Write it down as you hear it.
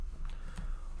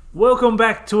Welcome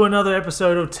back to another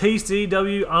episode of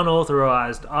TCW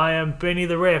Unauthorized. I am Benny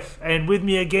the Ref, and with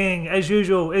me again, as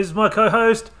usual, is my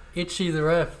co-host... Itchee the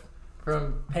Ref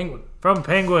from Penguin. From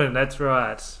Penguin, that's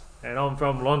right. And I'm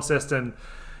from Launceston.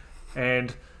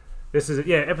 And this is,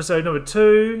 episode number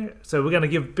 2. So we're going to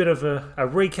give a bit of a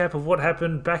recap of what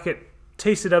happened back at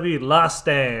TCW Last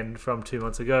Stand from 2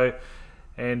 months ago.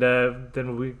 And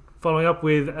then we'll be following up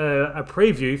with a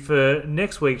preview for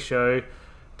next week's show,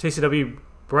 TCW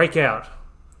Breakout,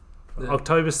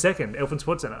 October 2nd, Elphin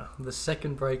Sports Centre. The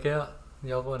second breakout.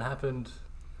 The other one happened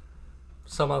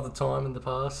some other time in the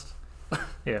past.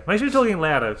 Yeah, make sure you're talking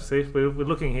louder. See, we're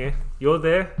looking here. You're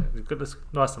there. We've got this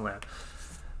nice and loud.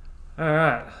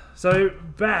 Alright, so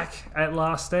back at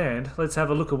Last Stand, let's have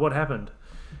a look at what happened.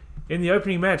 In the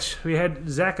opening match, we had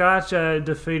Zach Archer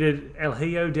defeated El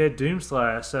Hijo De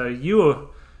Doomslayer. So you were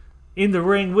in the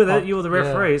ring with it. You were the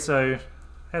referee. Yeah. So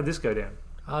how'd this go down?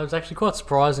 It was actually quite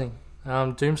surprising.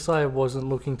 Doomslayer wasn't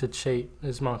looking to cheat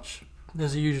as much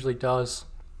as he usually does.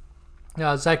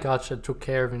 Zach Archer took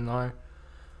care of him though.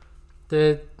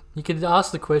 You could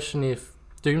ask the question, if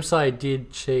Doomslayer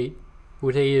did cheat,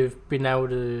 would he have been able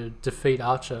to defeat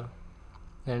Archer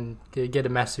and get a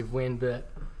massive win?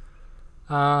 But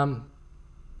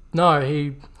no,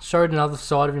 he showed another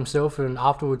side of himself, and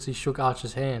afterwards he shook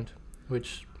Archer's hand,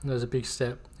 which was a big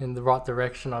step in the right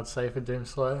direction, I'd say, for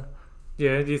Doomslayer.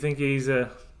 Yeah, do you think he's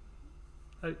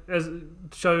as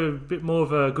show a bit more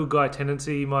of a good guy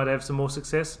tendency, he might have some more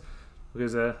success?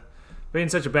 Because being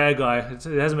such a bad guy, it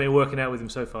hasn't been working out with him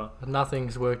so far.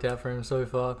 Nothing's worked out for him so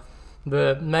far.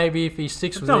 But maybe if he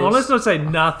sticks with this... let's not say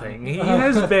nothing.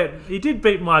 He did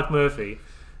beat Mike Murphy.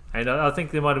 And I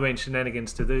think there might have been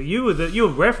shenanigans to the... You were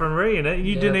referee in it, and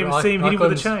you didn't even see him hit him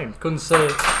with a chain. Couldn't see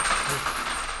it.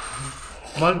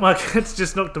 My cat's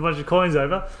just knocked a bunch of coins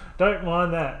over. Don't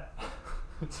mind that.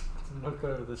 Knock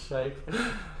over the shake.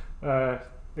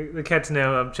 The cat's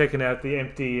now checking out the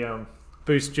empty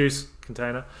Boost Juice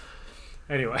container.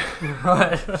 Anyway.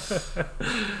 Right.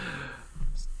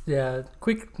 Yeah,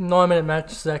 quick 9-minute match.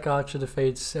 Zach Archer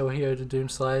defeats El Hijo De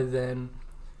Doomslayer. Then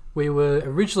we were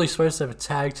originally supposed to have a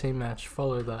tag team match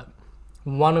follow that.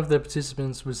 One of the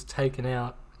participants was taken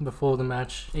out before the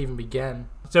match even began.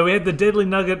 So we had the Deadly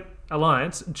Nugget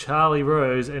Alliance, Charlie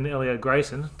Rose and Elliot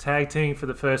Grayson, tag team for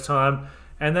the first time.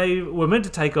 And they were meant to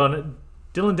take on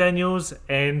Dylan Daniels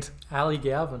and... Ali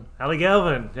Galvin. Ali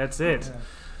Galvin, that's it.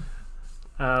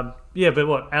 Yeah. But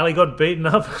what? Ali got beaten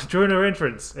up during her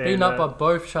entrance. Beaten up by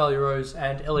both Charlie Rose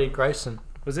and Elliot Grayson.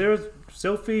 Was there a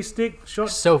selfie stick shot?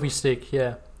 Selfie stick,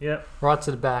 yeah. Yeah. Right to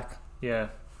the back. Yeah.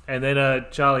 And then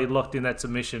Charlie locked in that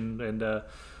submission and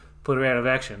put her out of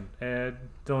action.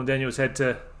 Dylan Daniels had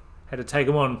to take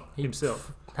him on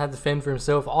himself. Had to fend for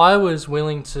himself. I was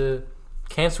willing to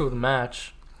cancel the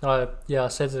match. I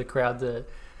said to the crowd that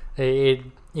it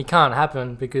can't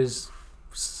happen because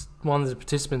one of the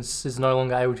participants is no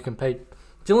longer able to compete.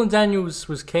 Dylan Daniels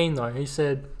was keen though. He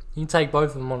said you can take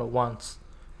both of them on at once,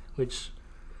 which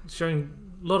showing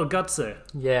a lot of guts there.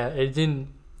 Yeah, it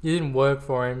didn't work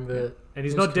for him, but and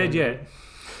he's not dead yet.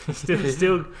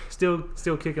 still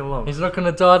kicking along. He's not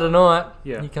going to die tonight.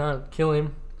 Yeah, you can't kill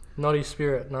him. Not his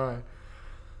spirit, no.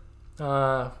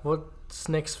 What's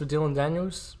next for Dylan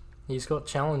Daniels? He's got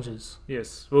challenges.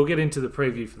 Yes, we'll get into the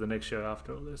preview for the next show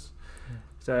after all this. Yeah.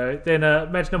 So then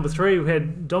match number 3, we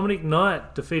had Dominic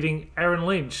Knight defeating Aaron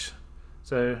Lynch.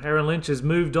 So Aaron Lynch has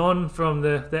moved on from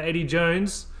the Eddie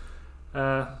Jones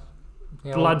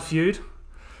blood feud.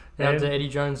 Down to Eddie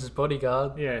Jones'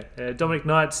 bodyguard. Yeah, Dominic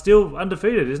Knight still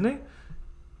undefeated, isn't he?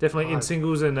 Definitely in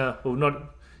singles and,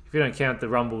 not... If you don't count the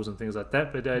rumbles and things like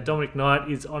that. But Dominic Knight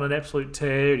is on an absolute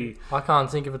tear. I can't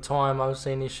think of a time I've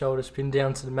seen his shoulders pinned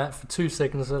down to the mat for 2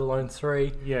 seconds, let alone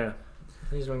 3. Yeah.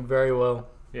 He's doing very well.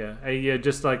 Yeah.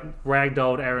 Just like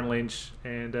ragdolled Aaron Lynch.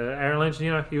 And Aaron Lynch,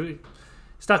 he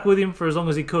stuck with him for as long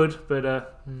as he could,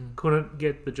 but couldn't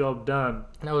get the job done.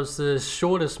 That was the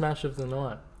shortest match of the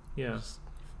night. Yeah.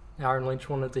 Aaron Lynch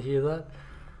wanted to hear that.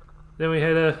 Then we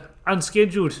had a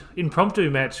unscheduled impromptu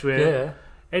match where...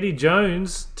 Eddie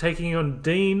Jones taking on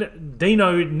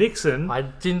Dino Nixon. I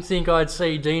didn't think I'd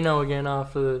see Dino again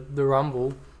after the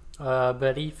Rumble,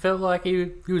 but he felt like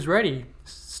he was ready.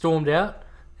 Stormed out,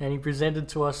 and he presented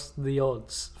to us the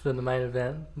odds for the main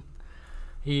event.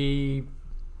 He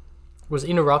was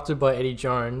interrupted by Eddie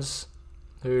Jones,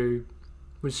 who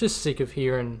was just sick of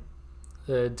hearing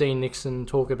Dean Nixon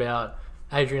talk about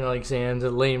Adrian Alexander,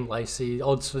 Liam Lacey,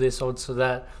 odds for this, odds for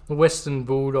that, the Western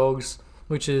Bulldogs,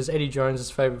 which is Eddie Jones'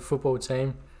 favourite football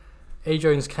team. Eddie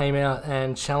Jones came out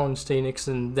and challenged T.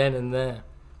 Nixon then and there.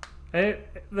 And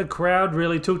the crowd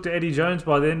really took to Eddie Jones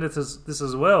by the end of this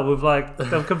as well.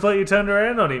 They've completely turned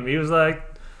around on him. He was like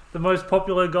the most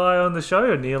popular guy on the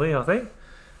show, nearly, I think.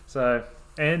 So,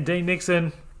 and Dean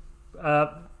Nixon, I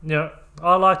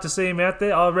like to see him out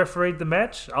there. I refereed the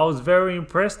match. I was very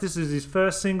impressed. This is his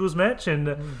first singles match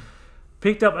and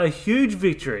picked up a huge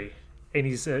victory in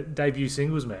his debut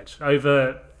singles match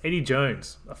over Eddie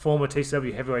Jones, a former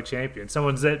TCW heavyweight champion.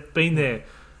 Someone's that been there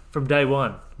from day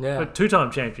one. Yeah. A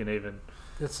two-time champion even.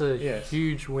 That's a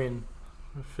huge win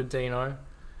for Dino.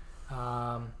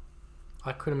 I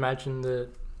could imagine that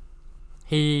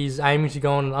he's aiming to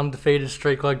go on an undefeated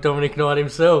streak like Dominic Knight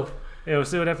himself. Yeah, we'll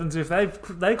see what happens if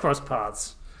they cross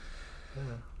paths. Yeah.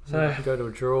 So go to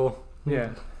a draw.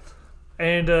 Yeah.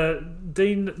 And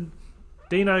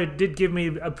Dino did give me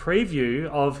a preview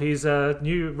of his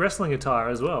new wrestling attire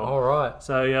as well. All right.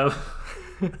 So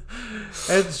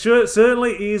it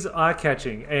certainly is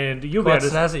eye-catching, and you'll Quite be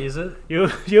able to snazzy, is it?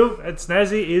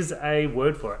 Snazzy is a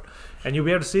word for it, and you'll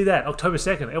be able to see that October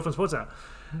 2nd, Elphin Sports Centre.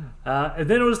 And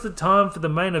then it was the time for the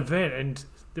main event, and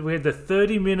we had the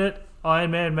 30-minute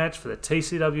Iron Man match for the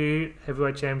TCW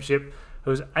Heavyweight Championship. It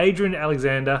was Adrian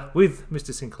Alexander with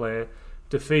Mr. Sinclair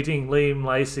defeating Liam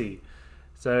Lacey.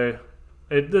 So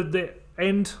the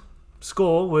end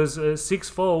score was 6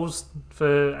 falls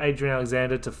for Adrian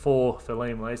Alexander to 4 for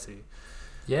Liam Lacey.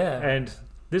 Yeah. And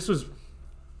this was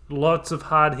lots of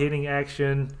hard-hitting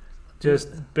action,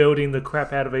 just building the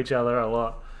crap out of each other a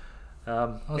lot.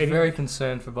 I was very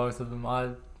concerned for both of them.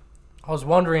 I was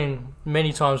wondering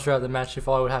many times throughout the match if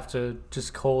I would have to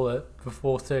just call it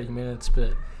before 30 minutes,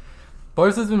 but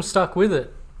both of them stuck with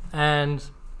it. And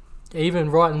even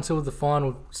right until the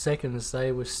final seconds,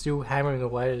 they were still hammering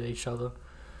away at each other.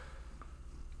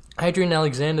 Adrian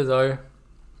Alexander, though,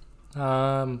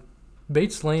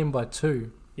 beats Liam by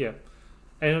 2. Yeah.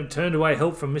 And it turned away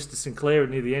help from Mr. Sinclair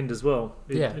near the end as well.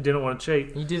 He didn't want to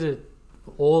cheat. He did it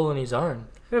all on his own.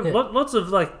 Yeah. Lots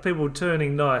of people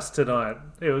turning nice tonight.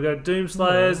 Here we go.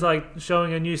 Doomslayers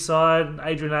showing a new side. And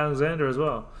Adrian Alexander as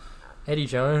well. Eddie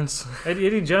Jones.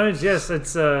 Eddie Jones. Yes,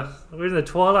 it's we're in the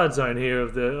twilight zone here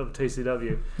of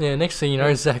TCW. Yeah. Next thing you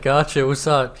know, Zach Archer will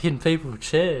start hitting people with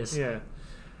chairs. Yeah.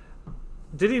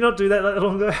 Did he not do that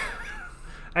long ago?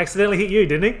 Accidentally hit you,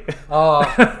 didn't he? Oh,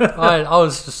 I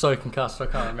was just so concussed I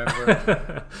can't remember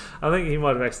it. I think he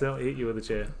might have accidentally hit you with a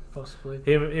chair. Possibly.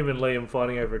 Him and Liam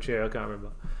fighting over a chair. I can't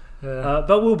remember. Yeah.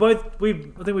 But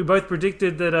I think we both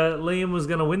predicted that Liam was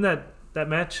going to win that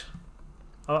match.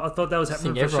 I thought that was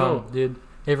happening for sure. Everyone did.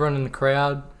 Everyone in the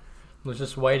crowd was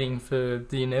just waiting for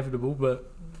the inevitable, but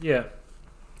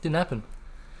didn't happen.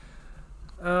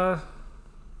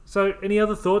 So, any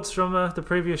other thoughts from the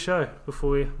previous show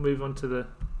before we move on to the...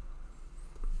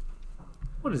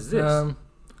 What is this?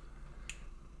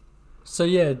 So,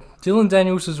 Dylan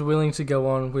Daniels was willing to go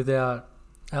on without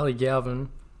Ali Galvin.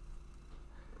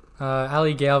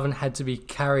 Ali Galvin had to be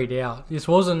carried out. This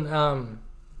wasn't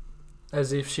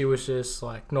as if she was just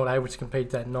not able to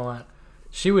compete that night.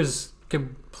 She was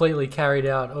completely carried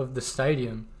out of the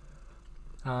stadium.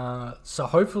 So,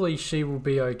 hopefully she will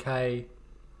be okay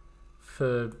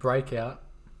for Breakout.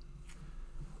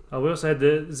 We also had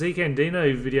the Zeke and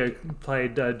Dino video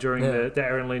played during the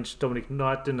Aaron Lynch Dominic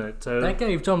Knight, didn't it? So that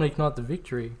gave Dominic Knight the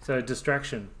victory. So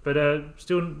distraction, but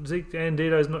still Zeke and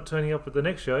Dino's not turning up at the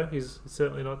next show. He's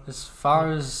certainly not. As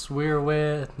far as we're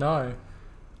aware, no.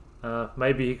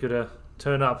 Maybe he could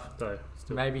turn up though.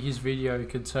 Still. Maybe his video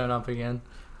could turn up again.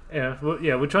 Yeah,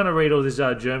 we're trying to read all this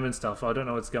German stuff. I don't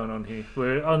know what's going on here.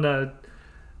 We're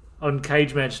on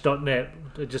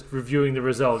cagematch.net, just reviewing the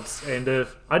results, and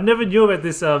I never knew about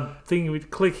this thing. We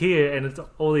click here, and it's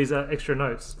all these extra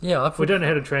notes. Yeah, we don't know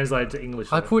how to translate it to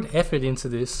English. I put effort into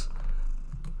this.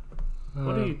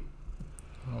 What do you?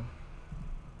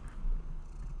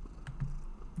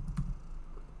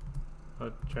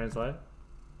 Translate.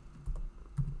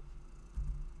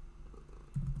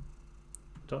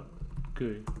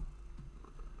 .goo.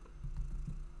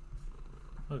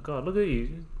 Oh God! Look at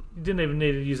you. You didn't even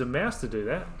need to use a mouse to do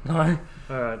that. No.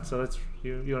 All right, so let's.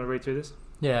 You want to read through this?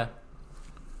 Yeah.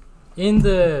 In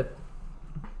the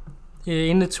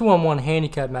 2-on-1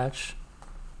 handicap match,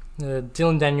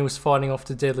 Dylan Daniels fighting off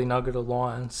the Deadly Nugget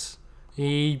Alliance.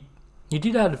 He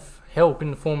did have help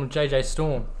in the form of JJ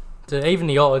Storm to even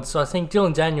the odds. So I think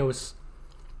Dylan Daniels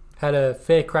had a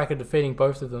fair crack at defeating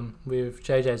both of them with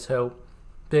JJ's help,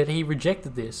 but he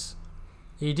rejected this.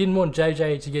 He didn't want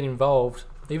JJ to get involved,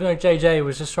 even though JJ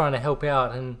was just trying to help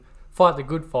out and fight the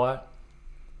good fight.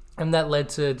 And that led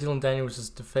to Dylan Daniels'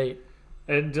 defeat.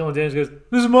 And Dylan Daniels goes,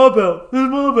 "This is my belt. This is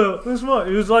my belt. This is my..."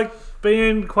 He was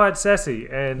being quite sassy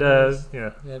and,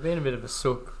 Yeah, being a bit of a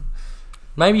sook.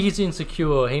 Maybe he's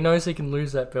insecure. He knows he can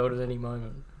lose that belt at any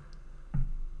moment.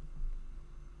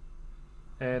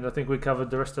 And I think we covered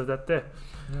the rest of that there.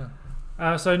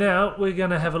 Yeah. So now we're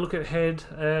going to have a look ahead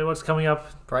at what's coming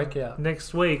up Breakout.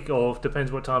 next week, or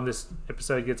depends what time this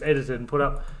episode gets edited and put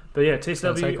up. But yeah, It's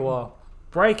going to take a TCW while.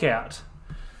 Breakout.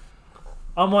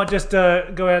 I might just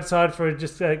go outside for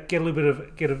get a little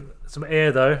bit of some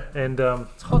air though, and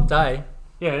It's a hot day.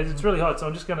 yeah, it's really hot, so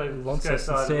I'm just going to go Launceston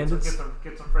outside and standards.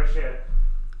 get some fresh air.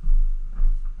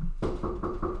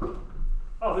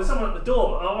 Oh, there's someone at the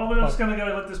door. I'm just going to go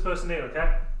and let this person in,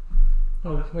 okay?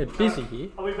 Oh, we're busy here.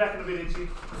 I'll be back in a bit, Itchee.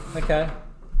 Okay.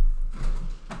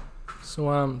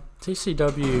 So,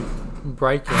 TCW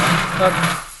Breakout.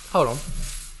 Hold on.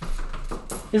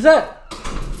 Is that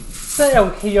El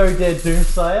Hijo De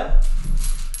Doomslayer?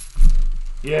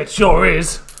 Yeah, it sure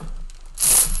is.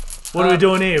 What are we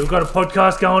doing here? We've got a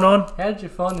podcast going on. How did you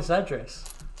find this address?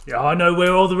 Yeah, I know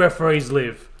where all the referees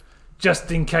live.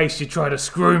 Just in case you try to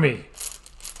screw me.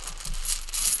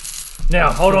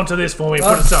 Now, hold on to this for me and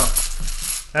put it some.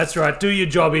 That's right, do your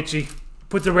job, Itchy.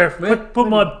 Put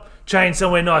my chain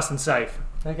somewhere nice and safe.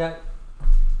 Okay.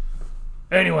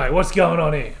 Anyway, what's going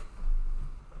on here?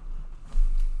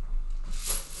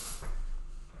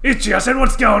 Itchy, I said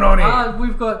what's going on here?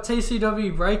 We've got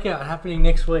TCW Breakout happening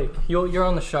next week. You're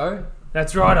on the show.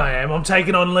 That's right, I am. I'm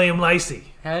taking on Liam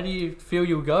Lacey. How do you feel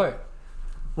you'll go?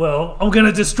 Well, I'm going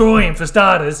to destroy him for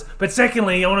starters, but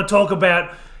secondly, I want to talk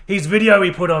about his video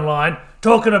he put online,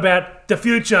 talking about the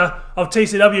future of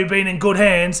TCW being in good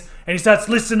hands, and he starts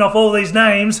listing off all these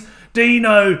names,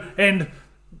 Dino and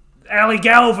Ali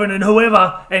Galvin and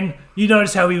whoever, and you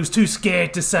notice how he was too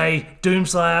scared to say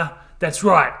Doomslayer? That's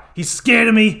right, he's scared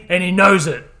of me and he knows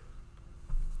it.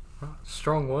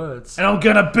 Strong words. And I'm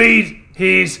going to beat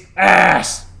his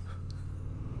ass.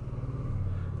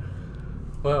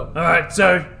 Well, Alright,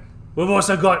 so we've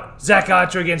also got Zach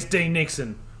Archer against Dean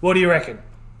Nixon. What do you reckon?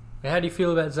 how do you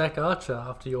feel about Zach Archer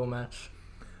after your match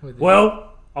with him?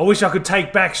 Well, I wish I could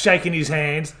take back shaking his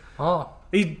hand. Oh,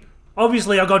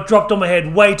 Obviously, I got dropped on my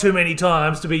head way too many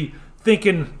times to be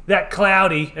thinking that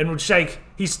cloudy and would shake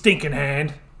his stinking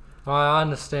hand. I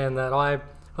understand that.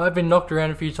 I've been knocked around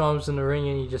a few times in the ring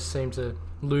and you just seem to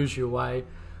lose your way.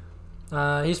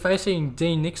 He's facing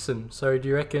Dean Nixon, so do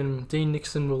you reckon Dean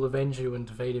Nixon will avenge you and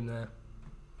defeat him there?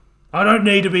 I don't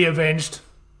need to be avenged.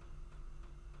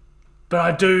 But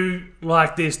I do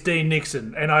like this Dean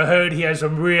Nixon, and I heard he has a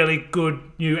really good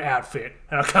new outfit,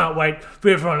 and I can't wait for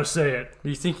everyone to see it. Do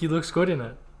you think he looks good in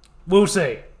it? We'll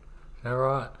see.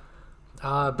 Alright.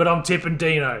 But I'm tipping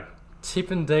Dino.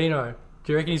 Tipping Dino.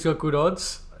 Do you reckon he's got good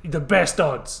odds? The best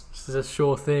odds. This is a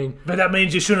sure thing. But that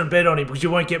means you shouldn't bet on him because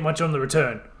you won't get much on the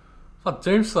return. Oh,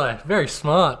 Doomslayer. Very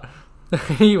smart.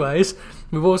 Anyways,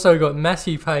 we've also got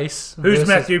Matthew Pace. Who's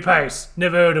Matthew Pace?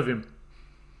 Never heard of him.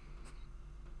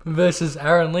 Versus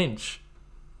Aaron Lynch.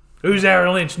 Who's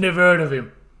Aaron Lynch? Never heard of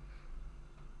him.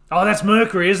 Oh, that's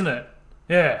Mercury, isn't it?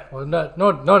 Yeah. Well,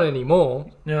 not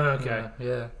anymore. Yeah, okay.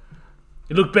 Yeah.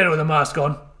 You look better with a mask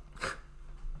on.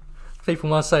 People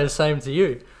must say the same to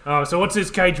you. Oh, so what's this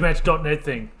cagematch.net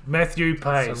thing? Matthew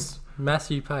Pace.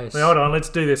 Matthew Pace. Wait, hold on, let's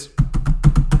do this.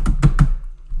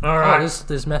 All Oh, right.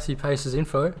 there's Matthew Pace's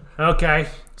info. Okay.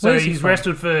 So Where's he he's from?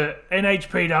 wrestled for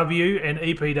NHPW and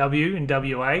EPW in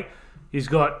WA. He's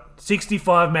got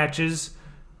 65 matches.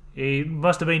 He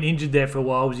must have been injured there for a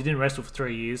while because he didn't wrestle for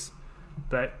 3 years.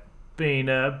 But being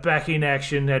back in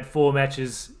action, had 4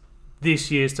 matches this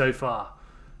year so far.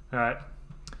 All right.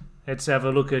 Let's have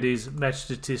a look at his match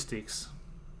statistics.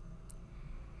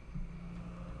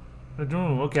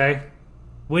 Oh, okay.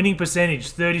 Winning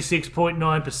percentage,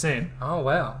 36.9%. Oh,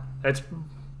 wow. That's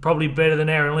probably better than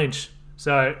Aaron Lynch.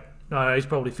 So, no, he's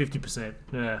probably 50%.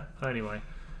 Yeah, anyway.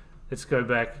 Let's go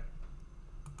back.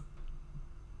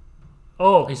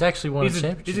 Oh, He's actually won a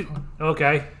championship.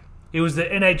 okay. He was the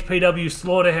NHPW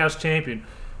Slaughterhouse champion.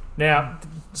 Now,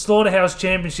 Slaughterhouse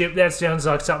championship, that sounds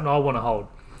like something I want to hold.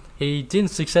 He didn't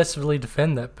successfully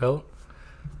defend that belt.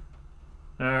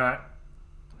 Alright.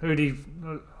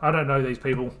 I don't know these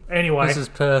people. Anyway. This is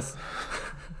Perth.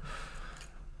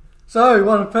 So,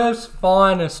 one of Perth's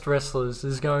finest wrestlers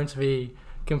is going to be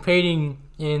competing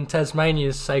in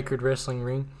Tasmania's Sacred Wrestling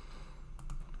Ring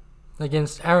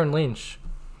against Aaron Lynch.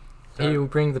 He will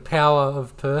bring the power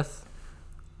of Perth.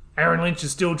 Aaron Lynch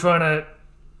is still trying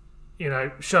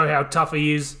to, show how tough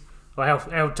he is, or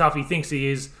how tough he thinks he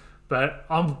is. But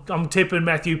I'm tipping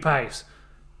Matthew Pace.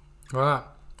 Right.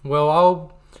 Well,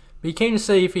 I'll be keen to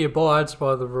see if he abides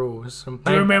by the rules. Do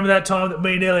you remember that time that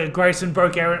me and Elliot Grayson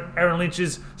broke Aaron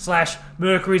Lynch's /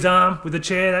 Mercury's arm with a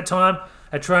chair that time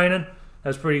at training? That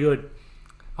was pretty good.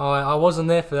 I wasn't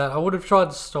there for that. I would have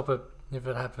tried to stop it if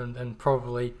it happened and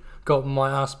probably got my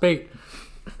ass beat.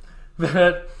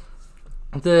 But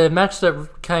the match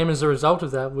that came as a result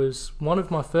of that was one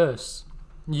of my first.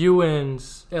 You and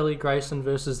Elliot Grayson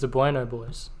versus the Bueno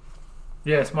Boys.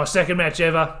 Yes, my second match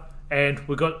ever, and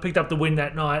we picked up the win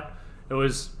that night. It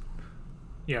was,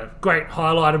 great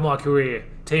highlight of my career,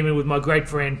 teaming with my great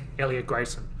friend Elliot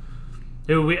Grayson,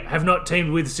 who we have not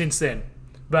teamed with since then.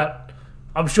 But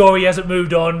I'm sure he hasn't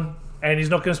moved on, and he's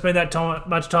not going to spend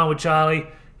much time with Charlie.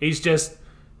 He's just,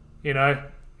 he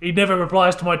never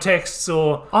replies to my texts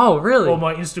or or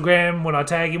my Instagram when I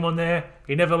tag him on there.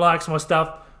 He never likes my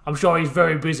stuff. I'm sure he's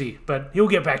very busy, but he'll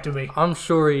get back to me. I'm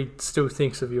sure he still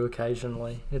thinks of you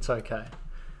occasionally. It's okay.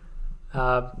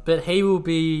 But he will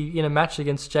be in a match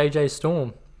against JJ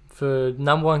Storm for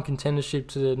number 1 contendership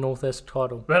to the Northwest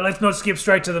title. But let's not skip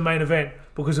straight to the main event,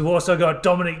 because we've also got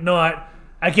Dominic Knight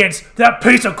against that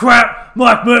piece of crap,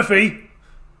 Mike Murphy.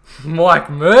 Mike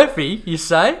Murphy, you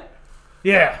say?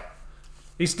 Yeah.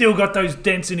 He's still got those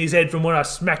dents in his head from when I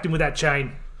smacked him with that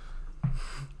chain.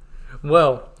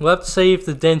 Well, we'll have to see if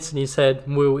the dents in his head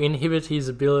will inhibit his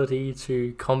ability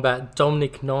to combat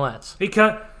Dominic Knight. He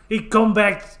can't even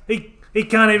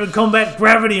combat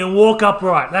gravity and walk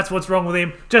upright. That's what's wrong with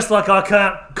him. Just like I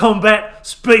can't combat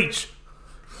speech.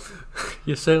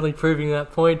 You're certainly proving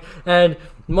that point. And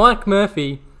Mike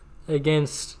Murphy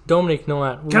against Dominic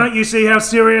Knight. Can't you see how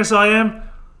serious I am?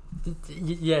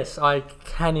 Yes, I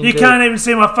can indeed. You can't even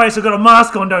see my face. I've got a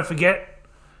mask on, don't forget.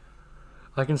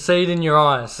 I can see it in your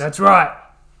eyes. That's right.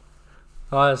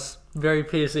 Eyes, very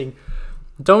piercing.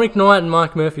 Dominic Knight and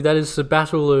Mike Murphy, that is the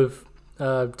battle of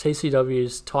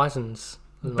TCW's Titans.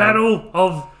 Battle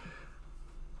of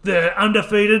the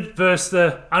undefeated versus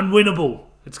the unwinnable.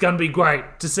 It's going to be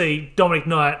great to see Dominic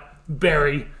Knight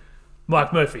bury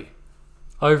Mike Murphy.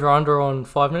 Over under on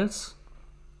 5 minutes?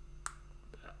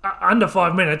 Under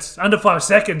 5 minutes. Under 5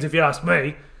 seconds, if you ask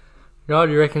me.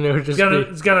 God, you reckon it would just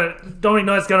Dominic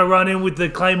Knight's going to run in with the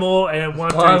Claymore and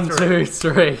 1, 2,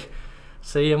 3.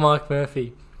 See you, Mike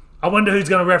Murphy. I wonder who's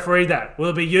going to referee that. Will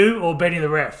it be you or Benny the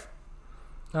ref?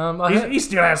 He's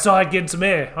still outside getting some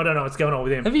air. I don't know what's going on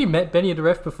with him. Have you met Benny the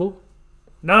ref before?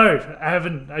 No, I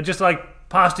haven't. I just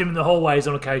passed him in the hallways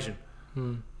on occasion.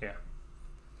 Yeah.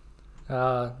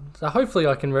 So hopefully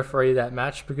I can referee that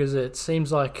match, because it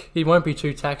seems like it won't be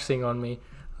too taxing on me.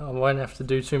 I won't have to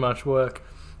do too much work.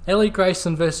 Elliot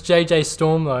Grayson versus JJ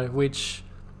Storm, though, which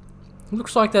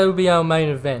looks like that will be our main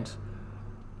event.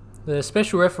 The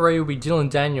special referee will be Dylan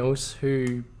Daniels,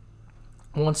 who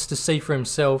wants to see for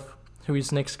himself who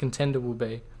his next contender will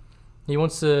be. He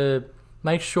wants to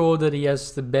make sure that he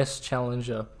has the best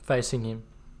challenger facing him.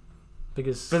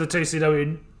 Because for the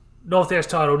TCW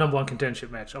Northwest title, number 1 contendership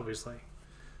match, obviously.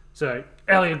 So,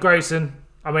 Elliot Grayson,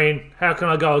 how can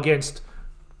I go against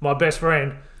my best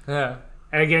friend? Yeah.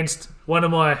 Against one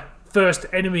of my first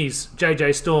enemies,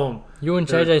 JJ Storm. You and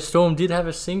JJ Storm did have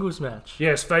a singles match.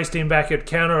 Yes, faced him back at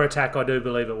Counter Attack, I do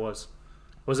believe it was.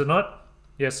 Was it not?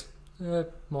 Yes.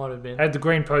 It might have been. Had the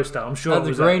green poster, I'm sure it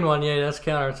was the green one, yeah, that's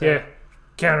Counter Attack. Yeah,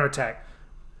 Counter Attack.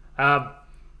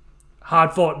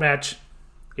 Hard fought match.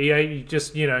 He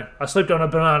just, I slipped on a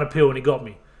banana peel and he got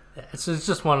me. It's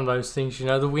just one of those things,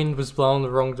 the wind was blowing the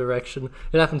wrong direction.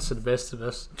 It happens to the best of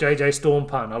us. JJ Storm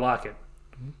pun, I like it.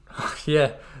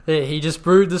 Yeah, he just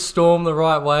brewed the storm the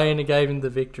right way and it gave him the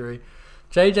victory.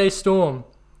 JJ Storm,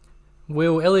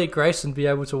 will Elliot Grayson be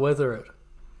able to weather it?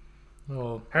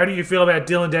 Oh. How do you feel about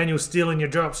Dylan Daniels stealing your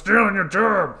job? Stealing your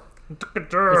job!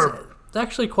 It's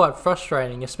actually quite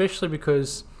frustrating, especially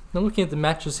because I'm looking at the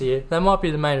matches here. That might be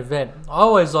the main event. I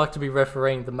always like to be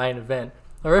refereeing the main event.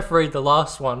 I refereed the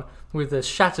last one with a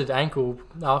shattered ankle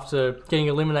after getting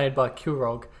eliminated by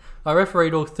Kilrog. I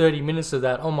refereed all 30 minutes of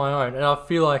that on my own, and I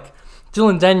feel like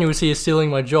Dylan Daniels here stealing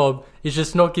my job is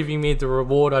just not giving me the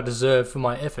reward I deserve for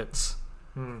my efforts.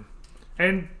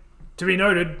 And to be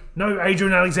noted, no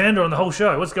Adrian Alexander on the whole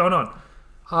show. What's going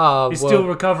on? He's still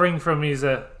recovering from his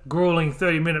grueling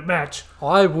 30-minute match.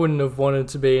 I wouldn't have wanted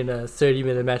to be in a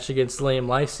 30-minute match against Liam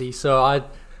Lacey, so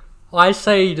I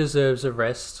say he deserves a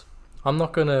rest. I'm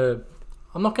not gonna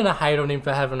hate on him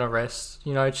for having a rest.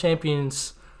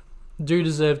 Champions do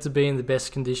deserve to be in the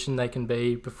best condition they can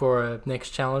be before a next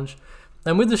challenge.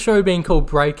 And with the show being called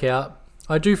Breakout,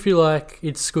 I do feel like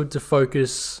it's good to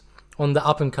focus on the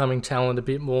up-and-coming talent a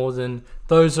bit more than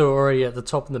those who are already at the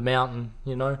top of the mountain,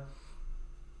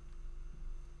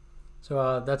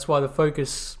 So that's why the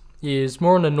focus is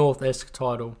more on the North-esque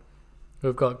title.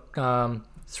 We've got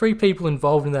 3 people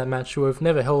involved in that match who have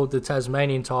never held the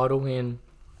Tasmanian title in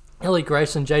Elliot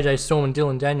Grayson, JJ Storm and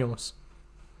Dylan Daniels.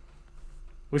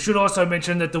 We should also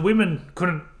mention that the women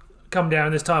couldn't come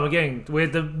down this time again.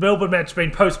 With the Melbourne match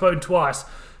being postponed twice.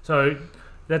 So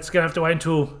that's going to have to wait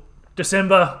until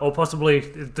December or possibly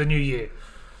the new year.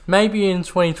 Maybe in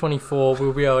 2024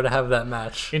 we'll be able to have that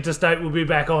match. Interstate will be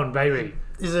back on, baby.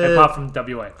 Is it apart from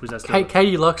WA, because that's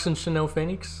Katie Lux and Chanel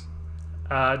Phoenix?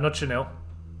 Not Chanel.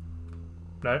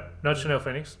 No, not Chanel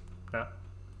Phoenix. No.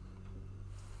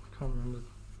 Can't remember.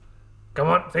 Come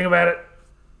on, think about it.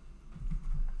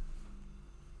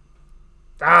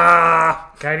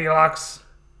 Katie Lux.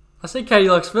 I said Katie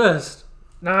Lux first.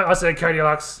 No, I said Katie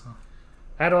Lux.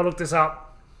 How do I look this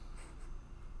up?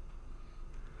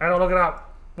 How do I look it up?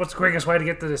 What's the quickest way to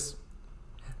get to this?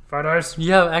 Photos?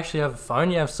 You actually have a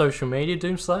phone? You have social media,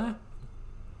 Doomslayer?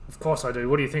 Of course I do.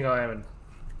 What do you think I am?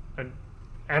 An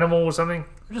animal or something?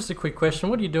 Just a quick question.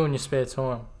 What do you do in your spare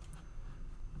time?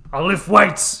 I lift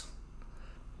weights.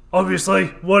 Obviously,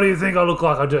 what do you think I look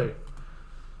like I do?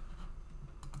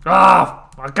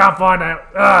 I can't find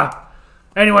out.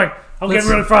 Anyway, I'm getting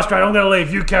really frustrated. I'm going to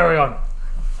leave. You carry on.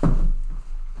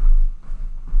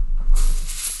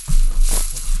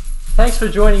 Thanks for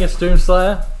joining us,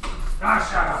 Doomslayer.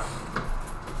 Shut up.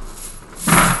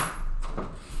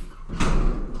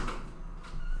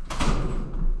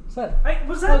 What's that? Hey,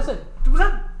 was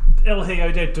that El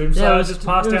Hijo De Doomslayer just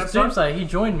passed it was outside? Doomslayer. He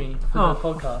joined me for the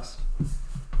podcast.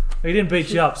 He didn't beat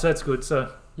you up, so that's good.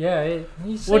 So yeah,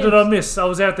 what did I miss? I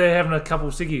was out there having a couple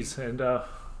of ciggies, and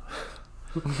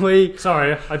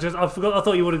sorry, I forgot. I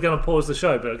thought you were going to pause the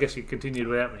show, but I guess you continued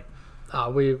without me.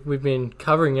 We've been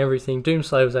covering everything.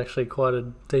 Doomslayer was actually quite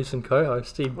a decent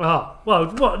co-host. Well,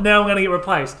 what? Now I'm going to get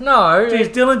replaced. No. Jeez,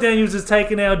 Dylan Daniels has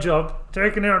taken our job,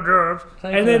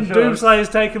 and then Doomslayer's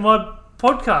taken my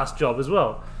podcast job as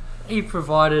well. He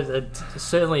provided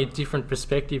certainly a different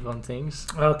perspective on things.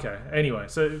 Okay. Anyway,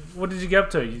 so what did you get up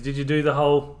to? Did you do the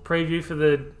whole preview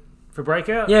for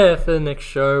Breakout? Yeah, for the next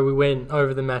show, we went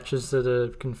over the matches that are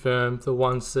confirmed, the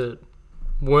ones that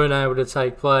weren't able to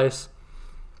take place.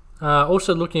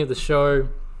 Also, looking at the show,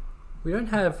 we don't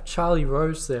have Charlie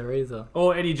Rose there either.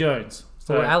 Or Eddie Jones.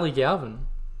 Or Ali Galvin.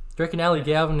 Do you reckon Ali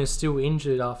Galvin is still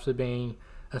injured after being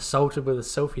assaulted with a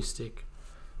selfie stick?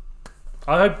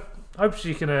 I hope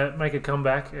she can make a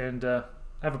comeback and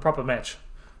have a proper match.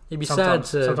 It'd be sad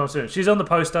to... sometime soon. She's on the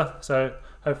poster, so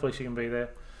hopefully she can be there.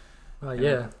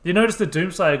 Yeah. You noticed that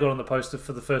Doomslayer got on the poster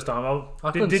for the first time.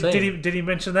 Did he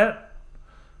mention that?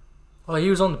 Oh,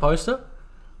 he was on the poster?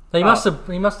 He must have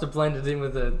blended in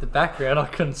with the background. I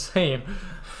couldn't see him.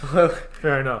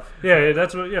 Fair enough. Yeah,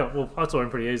 that's what. Yeah, well, I saw him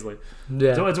pretty easily.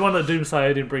 Yeah, so it's one that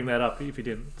Doomslayer didn't bring that up if he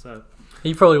didn't. So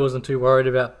he probably wasn't too worried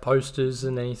about posters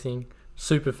and anything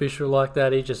superficial like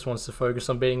that. He just wants to focus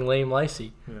on beating Liam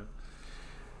Lacey. Yeah.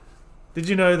 Did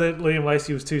you know that Liam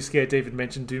Lacey was too scared to even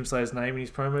mention Doomslayer's name in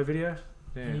his promo video?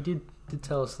 Yeah. He did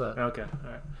tell us that. Okay,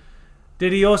 all right.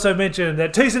 Did he also mention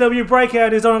that TCW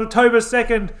Breakout is on October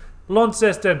 2nd?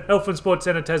 Launceston, Elphin Sports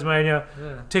Centre, Tasmania.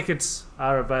 Yeah. Tickets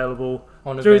are available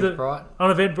on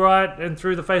Eventbrite and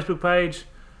through the Facebook page,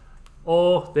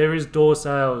 or there is door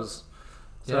sales.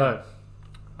 So,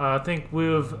 I think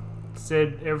we've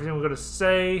said everything we've got to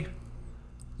say.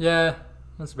 Yeah,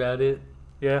 that's about it.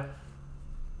 Yeah.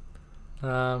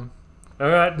 All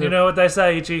right, you know what they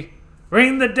say, Itchee.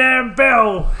 Ring the damn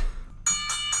bell.